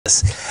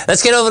Yes.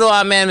 Let's get over to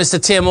our man,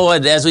 Mr. Tim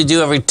Ord, as we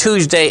do every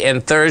Tuesday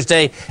and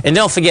Thursday. And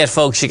don't forget,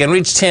 folks, you can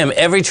reach Tim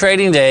every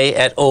trading day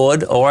at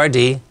Ord,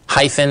 O-R-D,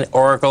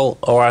 -Oracle,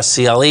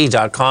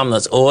 O-R-C-L-E.com.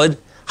 That's Ord,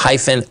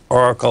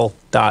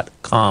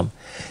 -Oracle.com.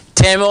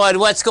 Tim Ord,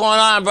 what's going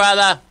on,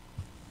 brother?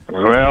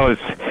 Well,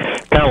 it's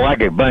kind of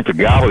like a bunch of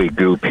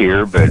gobbledygook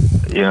here, but,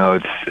 you know,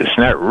 it's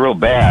not real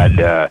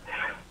bad.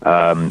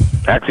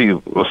 Actually,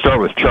 we'll start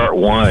with chart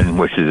 1,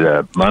 which is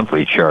a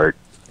monthly chart.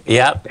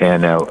 Yep.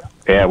 And,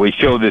 yeah, we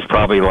showed this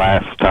probably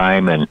last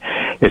time, and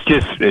it's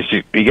just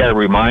you got a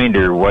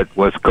reminder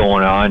what's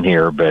going on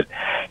here. But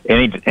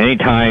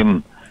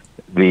anytime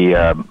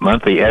the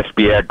monthly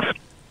SPX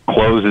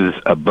closes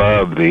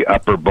above the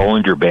upper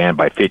Bollinger Band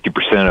by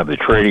 50% of the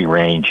trading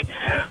range,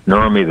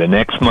 normally the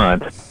next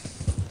month,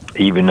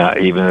 even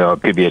though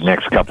it could be the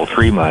next couple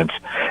 3 months,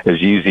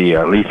 is usually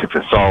at least a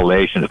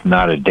consolidation, if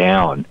not a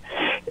down.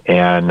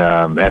 And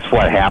that's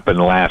what happened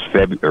last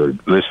February,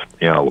 this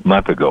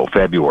month ago,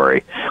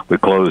 February. We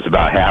closed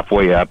about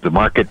halfway up. The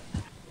market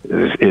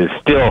is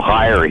still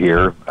higher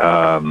here,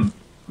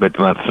 but the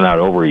month's not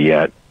over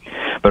yet.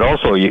 But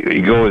also,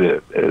 you go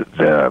to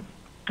the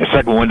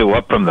second window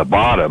up from the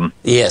bottom.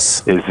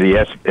 Yes, is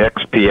the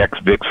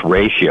XPX VIX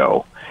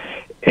ratio,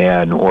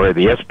 and where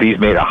the SP's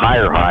made a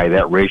higher high,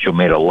 that ratio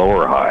made a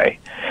lower high.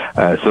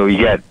 So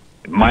you got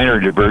minor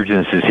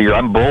divergences here.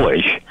 I'm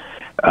bullish,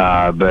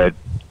 but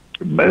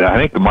I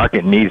think the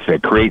market needs to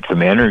create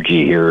some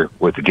energy here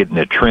with getting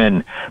the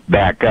trend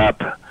back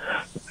up,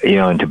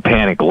 into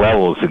panic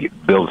levels to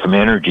build some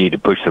energy to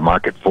push the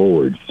market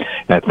forward.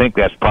 And I think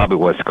that's probably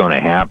what's going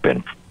to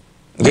happen.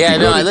 Yeah,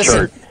 no,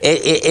 listen,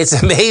 it's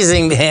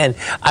amazing, man.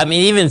 I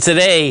mean, even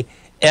today,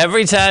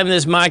 every time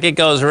this market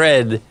goes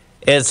red,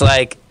 it's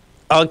like,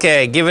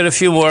 okay, give it a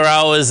few more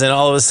hours, and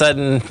all of a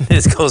sudden,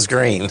 it goes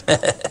green.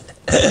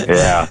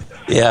 Yeah.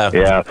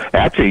 Yeah.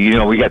 Actually,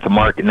 we got the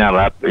market now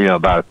up,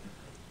 about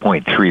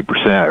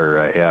 0.3%,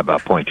 or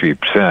about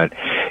 0.3%.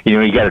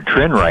 You got a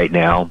trend right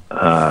now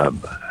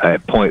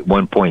at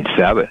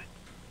 1.7.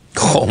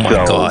 Oh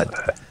my God!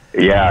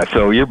 Yeah,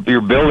 so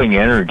you're building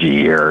energy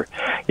here.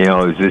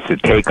 Is this a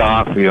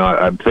takeoff?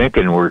 I'm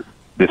thinking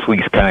this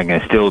week's kind of going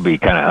to still be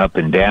kind of up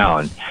and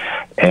down,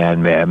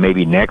 and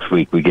maybe next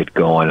week we get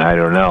going. I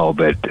don't know,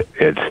 but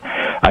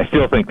I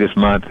still think this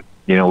month.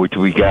 Which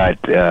we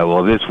got,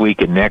 this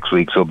week and next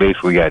week. So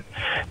basically, we got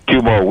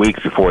 2 more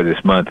weeks before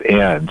this month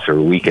ends, or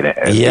a week and a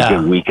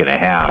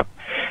half.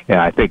 And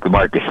I think the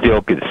market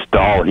still could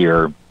stall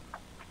here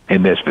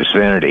in this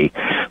vicinity.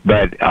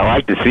 But I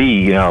like to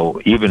see,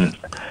 even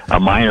a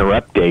minor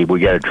update. We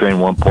got a trend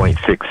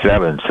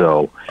 1.67.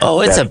 So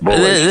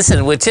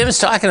listen, what Tim's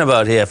talking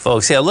about here,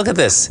 folks. Yeah, look at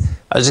this.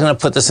 I was just going to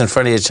put this in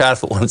front of your chart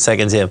for 1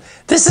 second, Tim.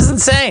 This is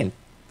insane.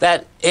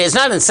 That it's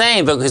not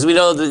insane because we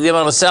know the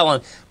amount of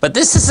selling, but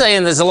this is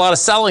saying there's a lot of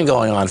selling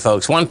going on,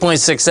 folks.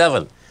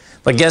 1.67,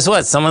 but guess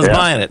what? Someone's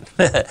buying it.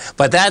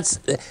 But that's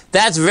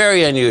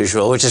very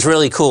unusual, which is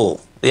really cool.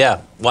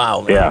 Yeah,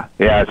 wow. Man.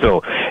 Yeah.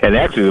 So, and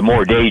actually, the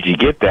more days you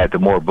get that, the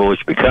more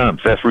bullish it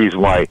becomes. That's the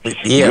reason why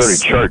you go to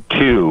chart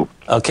 2.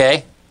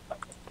 Okay.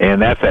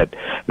 And that's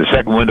the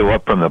second window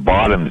up from the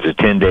bottom is a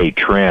 10-day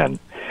trend,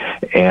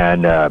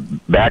 and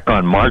back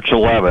on March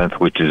 11th,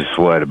 which is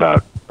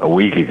about a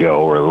week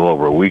ago, or a little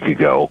over a week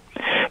ago,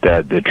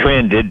 the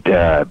trend did.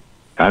 I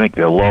think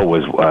the low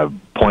was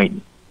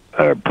 0.91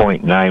 or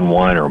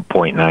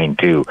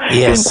 0.92.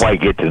 Yes. Didn't quite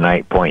get to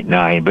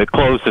 9.9, but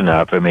close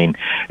enough. I mean,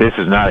 this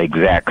is not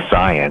exact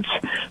science,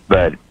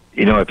 but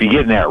if you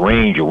get in that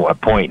range of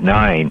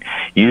 0.9,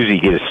 you usually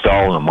get a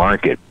stall in the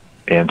market.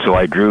 And so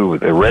I drew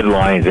the red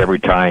lines every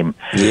time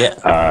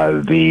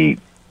the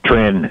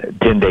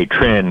 10-day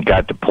trend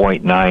got to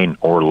 0.9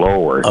 or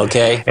lower.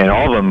 Okay. And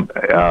all of them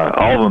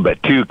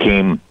but 2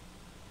 came,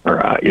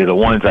 or the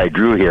ones I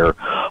drew here,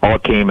 all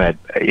came at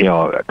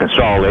a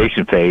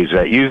consolidation phase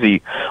that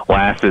usually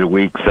lasted a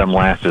week. Some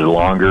lasted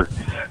longer,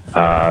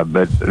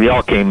 but they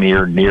all came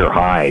near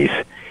highs.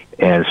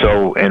 And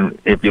so, and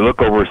if you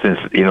look over since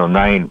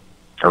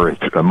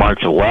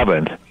March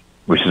 11th,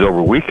 which is over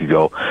a week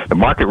ago, the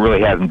market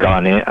really hasn't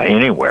gone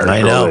anywhere.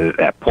 I know. So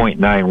that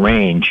 0.9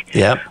 range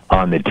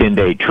on the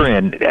 10-day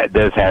trend, that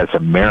does have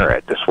some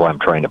merit. That's what I'm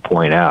trying to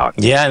point out.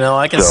 Yeah, no,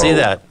 I can see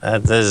that.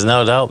 There's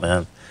no doubt,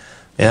 man.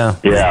 Yeah.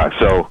 Yeah,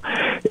 so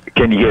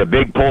can you get a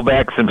big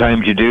pullback?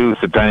 Sometimes you do,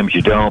 sometimes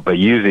you don't, but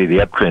usually the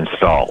uptrend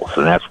stalls,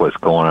 and that's what's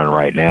going on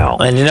right now.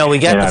 And, we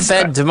got the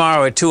Fed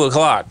tomorrow at 2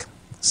 o'clock.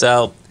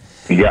 So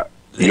yeah.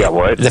 You got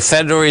what? The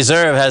Federal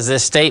Reserve has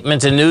this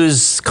statement and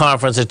news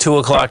conference at 2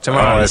 o'clock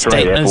tomorrow. That's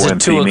right. Statements at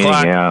 2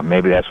 o'clock. Yeah,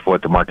 maybe that's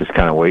what the market's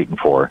kind of waiting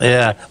for.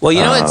 Yeah. Well,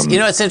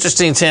 it's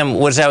interesting, Tim,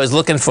 which I was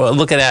looking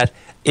at.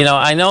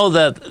 I know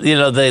that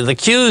the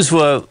Qs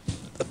were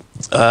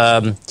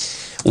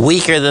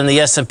weaker than the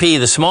S&P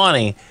this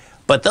morning,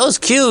 but those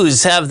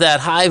Qs have that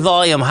high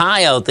volume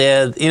high out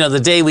there.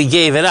 The day we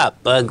gave it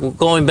up,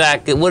 going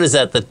back. What is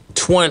that? The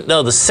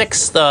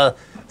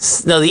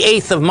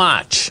 8th of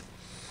March.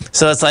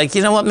 So it's like,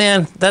 you know what,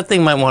 man? That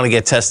thing might want to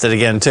get tested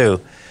again,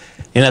 too.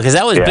 You know, because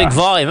that was big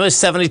volume. It was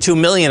 72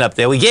 million up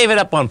there. We gave it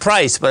up on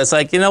price, but it's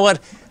like, you know what?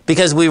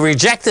 Because we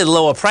rejected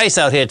lower price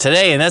out here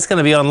today, and that's going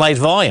to be on light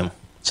volume.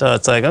 So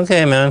it's like,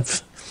 okay, man,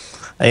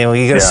 you know,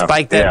 you're going to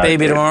spike that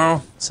baby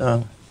tomorrow.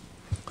 So.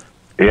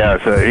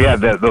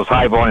 Those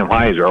high volume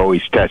highs are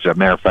always tested. As a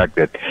matter of fact,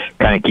 that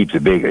kind of keeps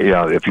it big. You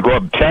know, if you go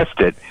up and test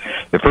it,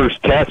 the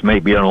first test may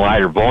be on a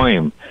lighter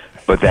volume,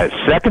 but that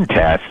second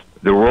test,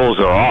 the rolls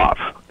are off.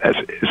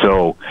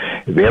 So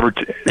if you ever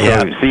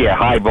see a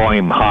high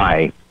volume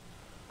high,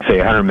 say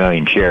 100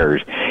 million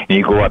shares, and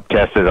you go up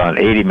test it on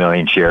 80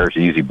 million shares,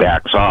 it usually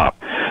backs off.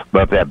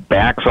 But if that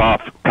backs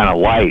off kind of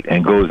light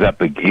and goes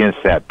up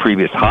against that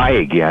previous high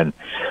again,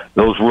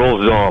 those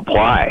rules don't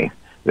apply.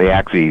 They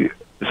actually,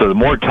 so the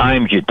more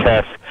times you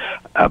test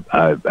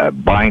a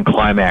buying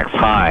climax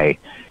high,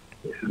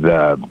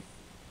 the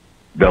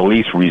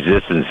least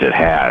resistance it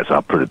has.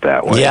 I'll put it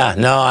that way. Yeah,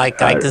 no, I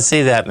can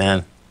see that,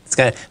 man.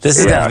 This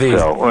is going to be.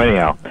 So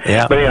anyhow,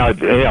 but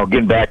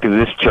getting back to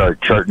this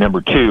chart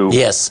number 2.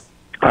 Yes.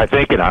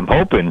 I'm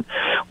hoping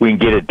we can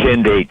get a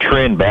 10-day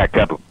trend back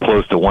up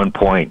close to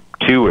 1.2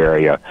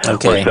 area,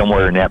 or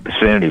somewhere in that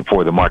vicinity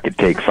before the market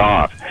takes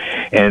off.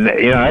 And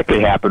that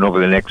could happen over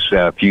the next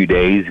few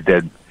days.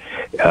 That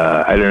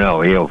I don't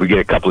know. If we get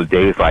a couple of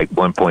days like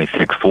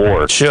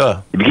 1.64,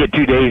 sure. If you get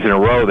 2 days in a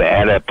row that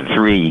add up to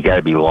 3, you got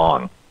to be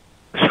long.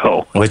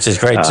 So, which is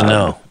great to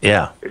know.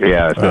 Yeah.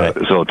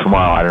 So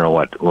tomorrow I don't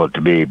know what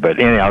to be, but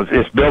anyhow,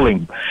 it's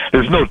building.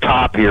 There's no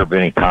top here of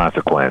any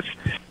consequence.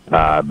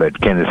 But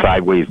can the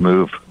sideways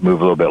move a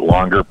little bit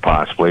longer?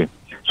 Possibly.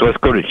 So let's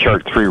go to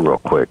chart 3 real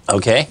quick.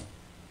 Okay.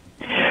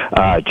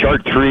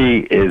 Chart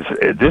 3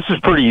 this is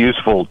pretty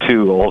useful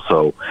too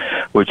also,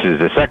 which is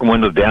the second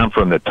window down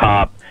from the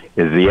top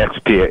is the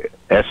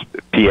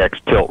SPX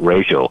tilt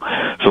ratio.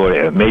 So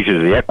it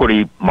measures the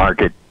equity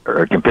market,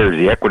 or compares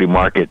the equity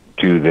market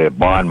to the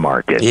bond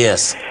market.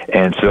 Yes.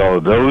 And so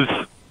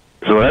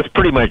that's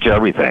pretty much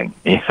everything.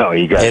 You got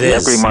the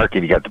equity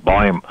market, you got the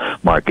bond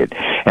market,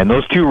 and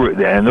those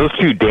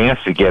two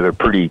dance together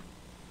pretty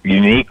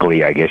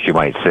uniquely, I guess you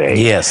might say.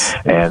 Yes.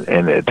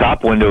 And the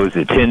top window is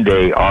the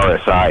 10-day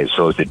RSI,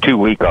 so it's a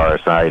 2-week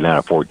RSI,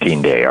 not a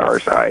 14-day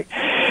RSI.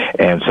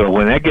 And so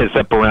when that gets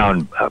up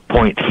around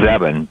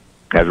 0.7,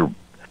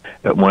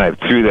 when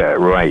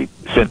I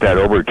sent that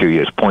over to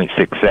you, it's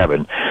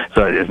 0.67.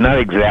 So it's not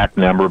an exact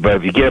number, but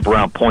if you get up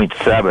around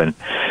 0.7,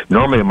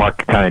 normally the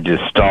market kind of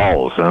just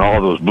stalls, and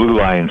all those blue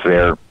lines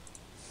there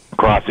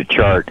across the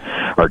chart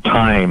are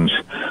times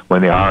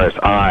when the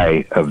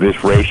RSI of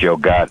this ratio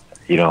got,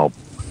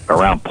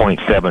 around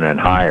 0.7 and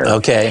higher.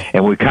 Okay.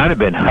 And we've kind of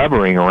been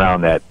hovering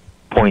around that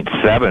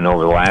 0.7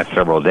 over the last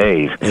several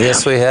days.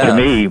 Yes, we have. To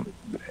me,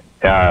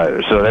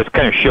 so that's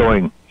kind of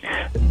showing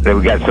that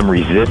we got some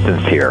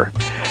resistance here.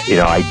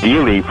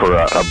 Ideally for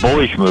a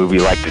bullish move,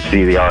 you like to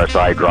see the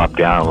RSI drop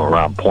down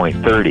around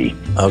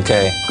 0.30.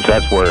 Okay. So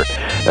that's where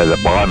the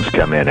bonds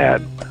come in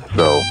at.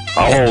 So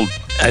I'll hold.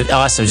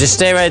 Awesome. Just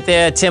stay right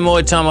there. Tim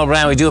Wood, Tom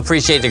O'Brien, we do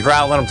appreciate the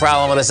growling and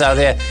prowling with us out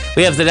here.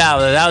 We have the Dow.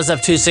 The Dow's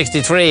up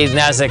 263.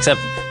 NASDAQ's up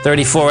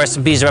 34.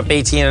 S&Ps are up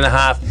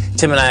 18.5.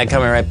 Tim and I are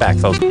coming right back,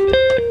 folks.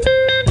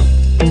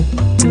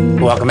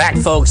 Welcome back,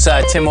 folks.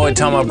 Tim Wood,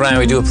 Tom O'Brien,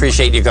 we do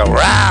appreciate you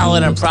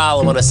growling and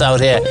prowling with us out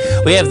here.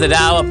 We have the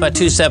Dow up at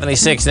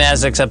 276,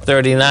 NASDAQ's up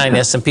 39,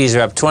 S&Ps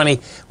are up 20.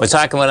 We're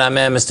talking with our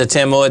man, Mr.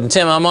 Tim Wood. And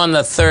Tim, I'm on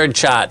the third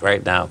chart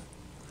right now.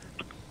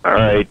 All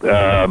right.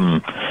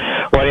 Well,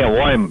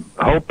 I'm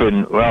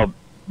hoping,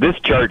 this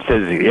chart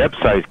says the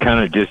upside is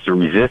kind of just a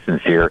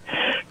resistance here.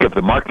 If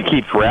the market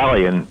keeps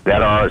rallying,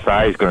 that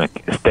RSI is going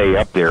to stay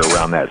up there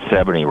around that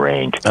 70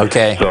 range.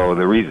 Okay. So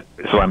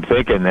I'm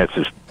thinking this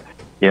is,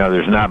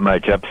 there's not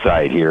much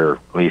upside here,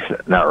 at least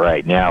not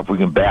right now. If we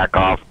can back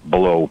off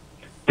below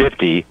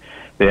 50,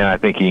 then I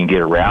think you can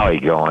get a rally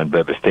going.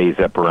 But if it stays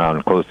up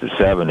around close to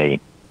 70,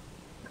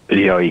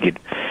 you could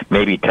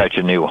maybe touch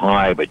a new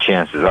high, but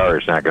chances are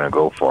it's not going to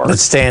go far.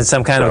 Let's stay in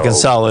some kind of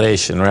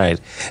consolidation, right?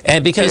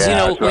 And because,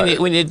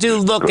 when you do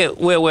look at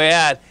where we're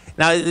at,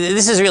 now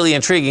this is really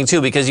intriguing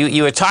too, because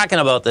you were talking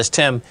about this,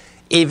 Tim,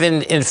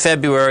 even in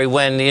February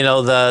when,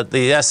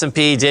 the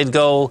S&P did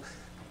go,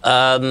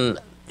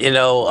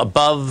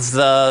 above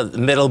the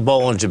middle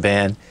Bollinger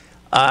Band.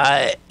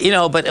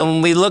 But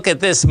when we look at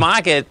this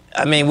market,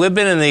 I mean, we've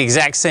been in the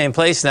exact same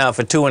place now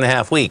for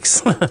 2.5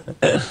 weeks.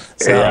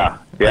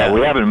 Yeah,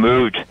 we haven't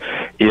moved.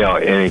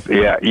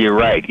 You're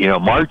right.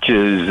 March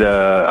is.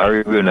 Are we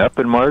even up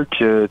in March?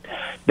 Yeah,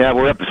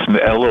 we're up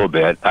a little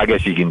bit. I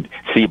guess you can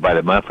see by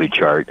the monthly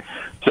chart.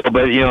 So,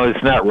 but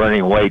it's not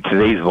running away.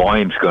 Today's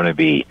volume's going to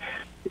be,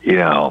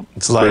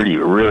 it's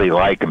really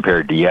light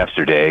compared to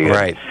yesterday.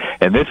 Right.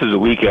 And this is a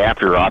week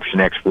after option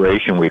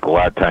expiration week. A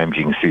lot of times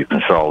you can see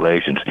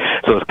consolidations.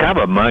 So it's kind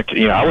of a much.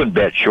 I wouldn't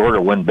bet short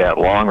or wouldn't bet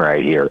long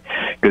right here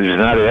because there's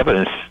not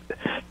evidence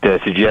to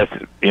suggest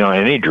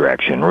any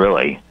direction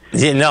really.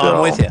 Yeah, no,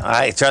 I'm with you.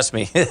 Trust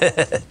me.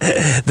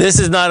 This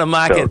is not a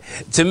market.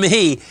 To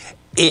me,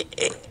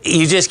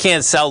 you just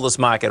can't sell this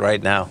market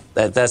right now.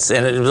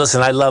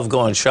 Listen, I love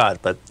going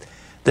short, but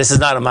this is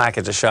not a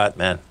market to short,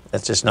 man.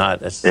 That's just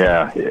not. It's,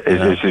 Yeah,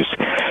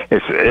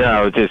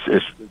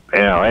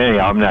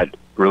 anyhow, I'm not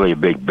really a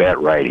big bet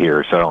right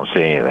here, so I don't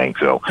say anything.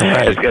 So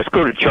let's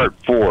go to chart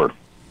 4.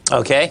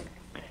 Okay.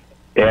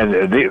 And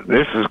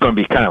this is going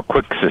to be kind of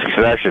quick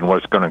succession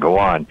what's going to go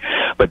on.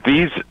 But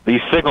these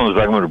signals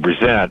I'm going to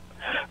present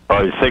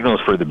are the signals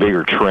for the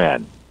bigger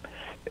trend.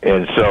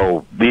 And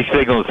so these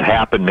signals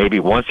happen maybe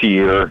once a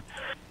year,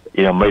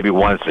 maybe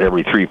once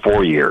every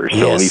 3-4 years.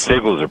 So these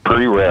signals are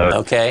pretty rare.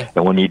 Okay.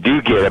 And when you do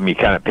get them, you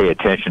kind of pay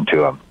attention to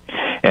them.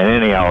 And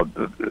anyhow,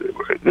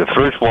 the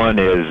first one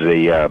is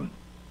the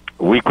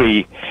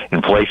weekly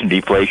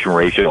inflation-deflation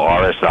ratio,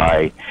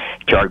 RSI.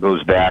 Chart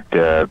goes back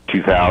to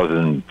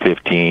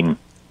 2015.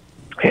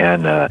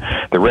 And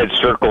the red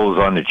circles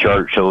on the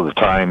chart show the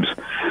times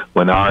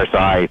when the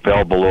RSI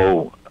fell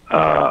below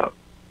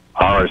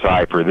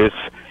RSI for this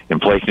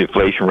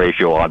inflation-deflation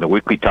ratio on the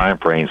weekly time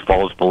frames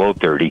falls below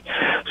 30.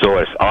 So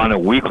it's on a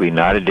weekly,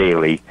 not a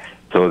daily.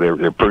 So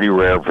they're pretty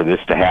rare for this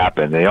to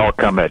happen. They all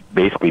come at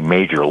basically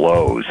major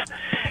lows.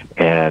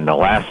 And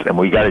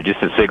we got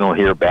just a signal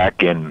here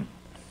back in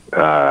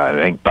I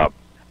think about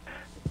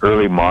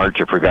early March.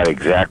 I forgot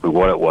exactly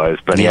what it was,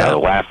 but the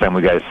last time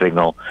we got a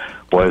signal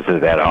was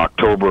that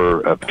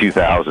October of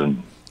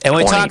 2022. And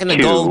we're talking the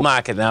gold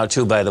market now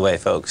too, by the way,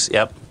 folks.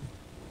 Yep.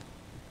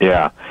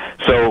 Yeah.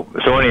 So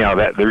anyhow,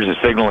 there's a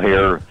signal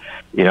here.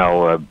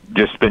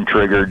 Just been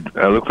triggered.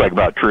 It looks like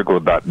triggered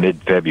about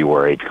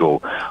mid-February to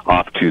go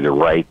off to the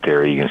right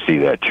there. You can see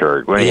that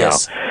chart. Well,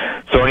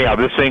 So anyhow,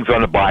 this thing's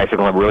on a buy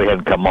signal. It really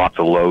hasn't come off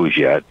the lows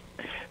yet.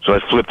 So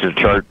let's flip to the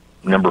chart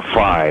number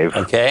 5.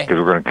 Okay. Because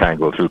we're going to kind of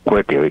go through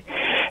quickly.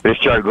 This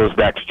chart goes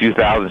back to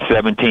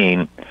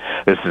 2017.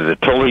 This is a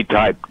totally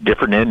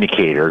different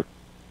indicator,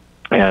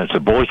 and it's a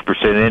bullish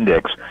percent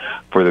index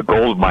for the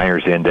gold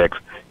miners index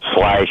 /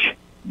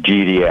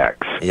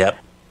 GDX. Yep.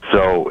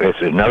 So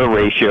it's another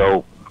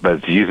ratio, but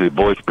it's usually a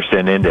bullish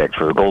percent index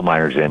for the gold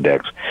miners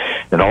index.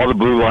 And all the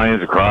blue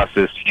lines across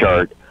this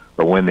chart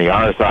are when the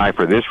RSI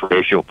for this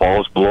ratio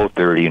falls below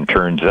 30 and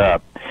turns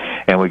up.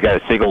 And we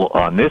got a signal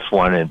on this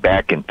one and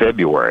back in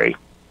February.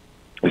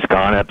 It's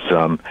gone up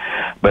some.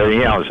 But,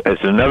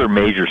 it's another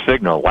major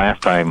signal.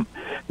 Last time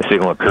the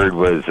signal occurred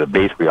was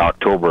basically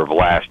October of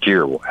last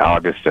year,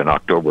 August and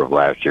October of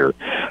last year.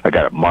 I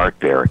got it marked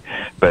there.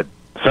 But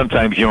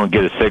sometimes you don't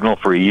get a signal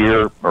for a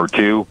year or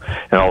two,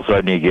 and all of a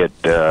sudden you get,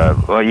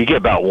 you get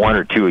about 1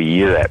 or 2 a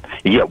year.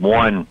 You get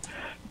 1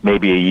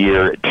 maybe a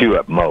year, 2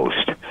 at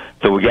most.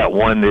 So we got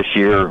 1 this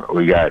year.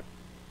 We got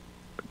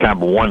kind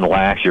of 1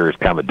 last year is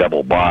kind of a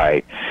double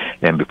buy,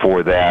 and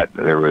before that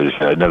there was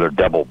another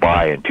double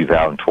buy in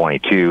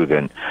 2022,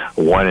 then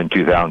 1 in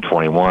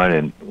 2021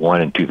 and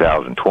 1 in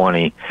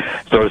 2020.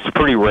 So it's a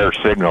pretty rare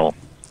signal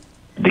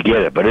to get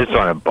it, but it's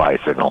on a buy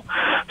signal.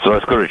 So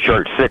let's go to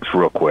chart 6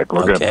 real quick.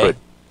 We're going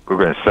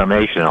to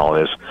summation all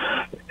this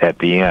at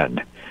the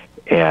end.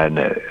 And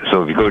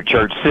so if you go to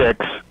chart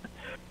 6,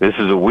 this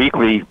is a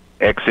weekly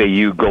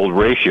XAU gold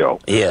ratio.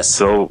 Yes.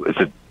 So it's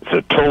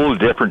a total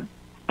different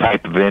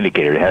type of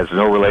indicator. It has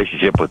no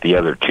relationship with the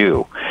other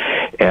two.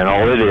 And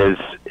all it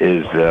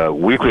is the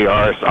weekly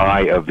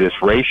RSI of this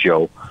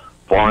ratio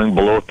falling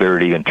below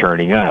 30 and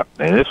turning up.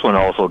 And this one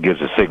also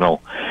gives a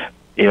signal,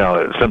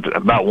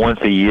 about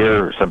once a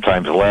year,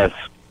 sometimes less.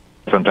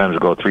 Sometimes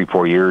it'll go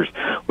 3-4 years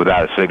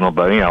without a signal.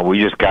 But, we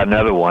just got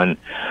another one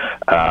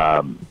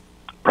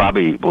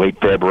probably late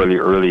February,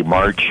 early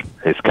March.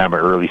 It's kind of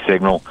an early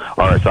signal.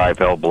 RSI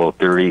fell below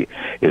 30.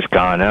 It's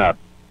gone up.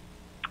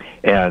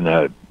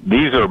 And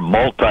these are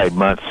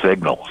multi-month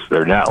signals.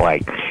 They're not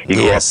like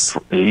you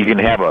can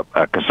have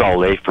a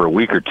consolidation for a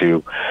week or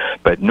two,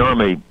 but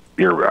normally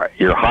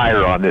you're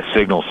higher on this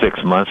signal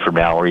 6 months from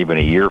now or even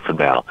a year from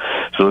now.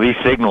 So these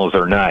signals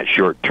are not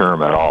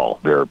short-term at all.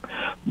 They're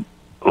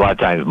a lot of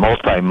times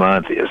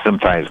multi-month,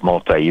 sometimes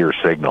multi-year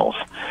signals.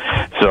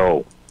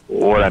 So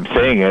what I'm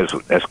saying is,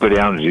 let's go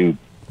down to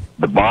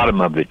the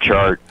bottom of the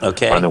chart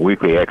on the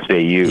weekly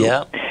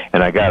XAU,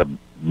 and I got a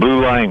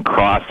blue line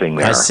crossing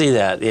there. I see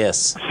that,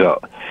 yes. So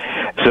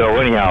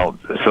anyhow,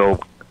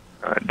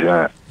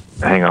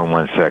 hang on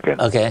 1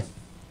 second. Okay.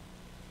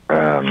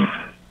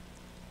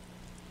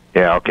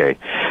 Okay.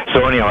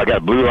 So anyhow, I got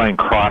a blue line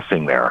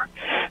crossing there.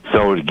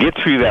 So to get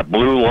through that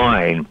blue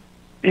line,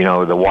 the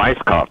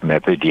Weisskopf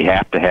method, you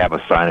have to have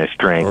a sign of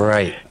strength.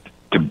 Right.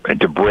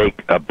 To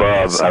break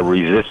above a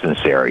resistance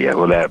area.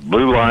 Well, that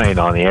blue line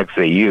on the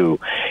XAU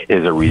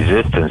is a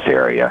resistance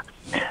area.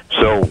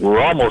 So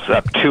we're almost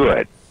up to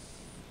it.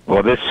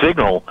 Well, this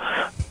signal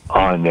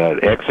on the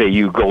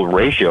XAU gold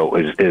ratio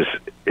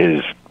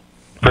is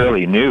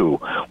fairly new.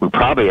 We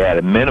probably at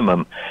a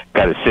minimum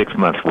got a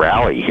 6-month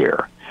rally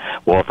here.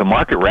 Well, if the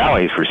market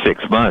rallies for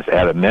 6 months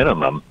at a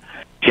minimum,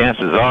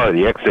 chances are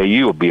the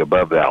XAU will be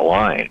above that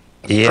line.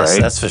 Yes,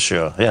 right? That's for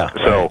sure. Yeah.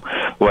 So,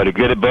 to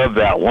get above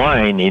that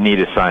line, you need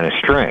a sign of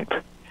strength.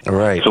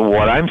 Right. So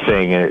what I'm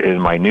saying in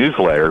my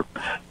newsletter,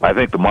 I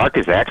think the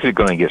market's actually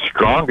going to get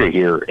stronger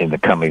here in the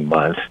coming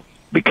months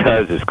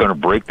because it's going to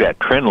break that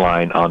trend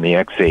line on the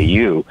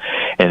XAU.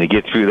 And to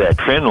get through that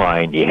trend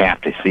line, you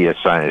have to see a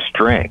sign of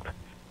strength.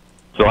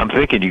 So I'm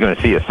thinking you're going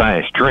to see a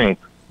sign of strength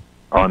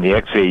on the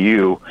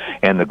XAU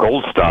and the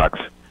gold stocks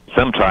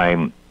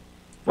sometime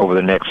over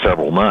the next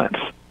several months.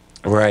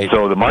 Right.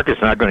 So the market's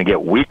not going to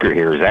get weaker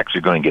here. It's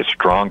actually going to get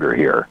stronger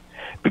here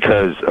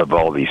because of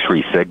all these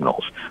three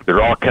signals.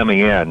 They're all coming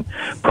in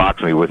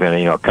approximately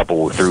within a couple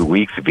or 3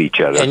 weeks of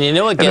each other. And you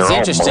know what gets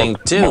interesting,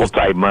 too?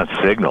 Multi-month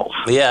signals.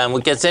 Yeah, and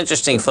what gets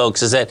interesting,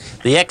 folks, is that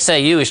the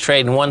XAU is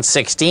trading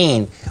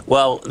 116.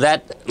 Well,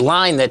 that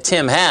line that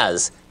Tim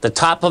has, the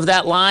top of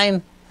that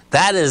line,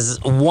 that is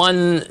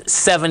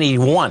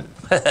 171.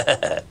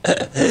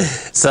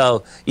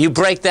 So you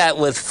break that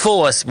with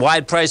force,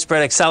 wide price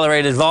spread,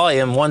 accelerated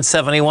volume,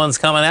 171's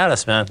coming at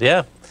us, man.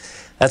 Yeah,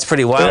 that's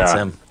pretty wild,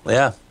 Tim.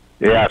 Yeah.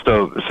 Yeah,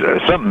 so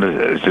something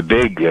is a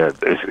big is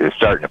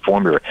starting to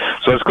form here.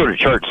 So let's go to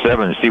chart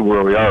 7 and see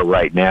where we are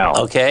right now.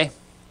 Okay.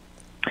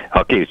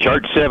 Okay,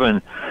 chart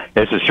 7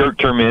 is a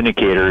short-term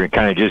indicator. It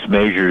kind of just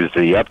measures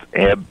the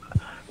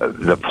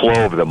the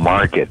flow of the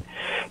market.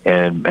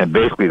 And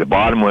basically the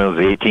bottom one is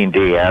the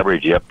 18-day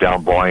average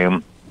up-down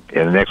volume,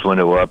 and the next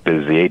window up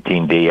is the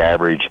 18-day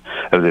average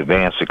of the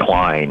advanced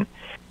decline.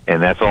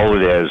 And that's all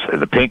it is.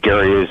 The pink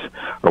areas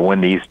are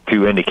when these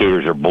two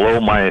indicators are below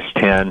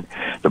 -10.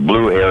 The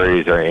blue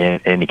areas are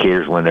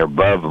indicators when they're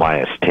above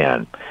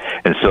 -10.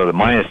 And so the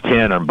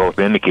 -10 on both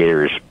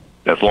indicators,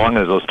 as long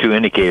as those two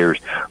indicators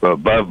are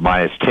above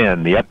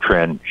 -10, the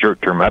uptrend,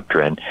 short-term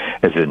uptrend,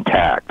 is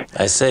intact.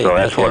 I see. So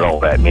that's what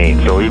all that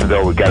means. So even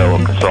though we've got a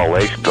little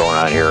consolidation going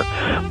on here,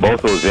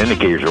 both those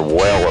indicators are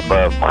well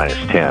above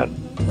 -10.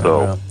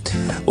 So.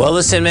 Well,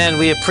 listen, man,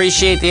 we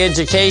appreciate the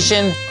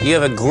education. You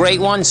have a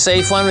great one,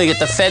 safe one. We get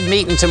the Fed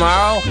meeting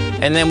tomorrow,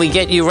 and then we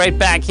get you right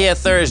back here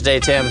Thursday,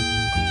 Tim.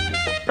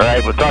 All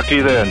right, we'll talk to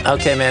you then.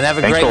 Okay, man, have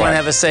a great one.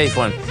 Have a safe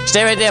one.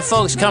 Stay right there,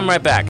 folks. Come right back.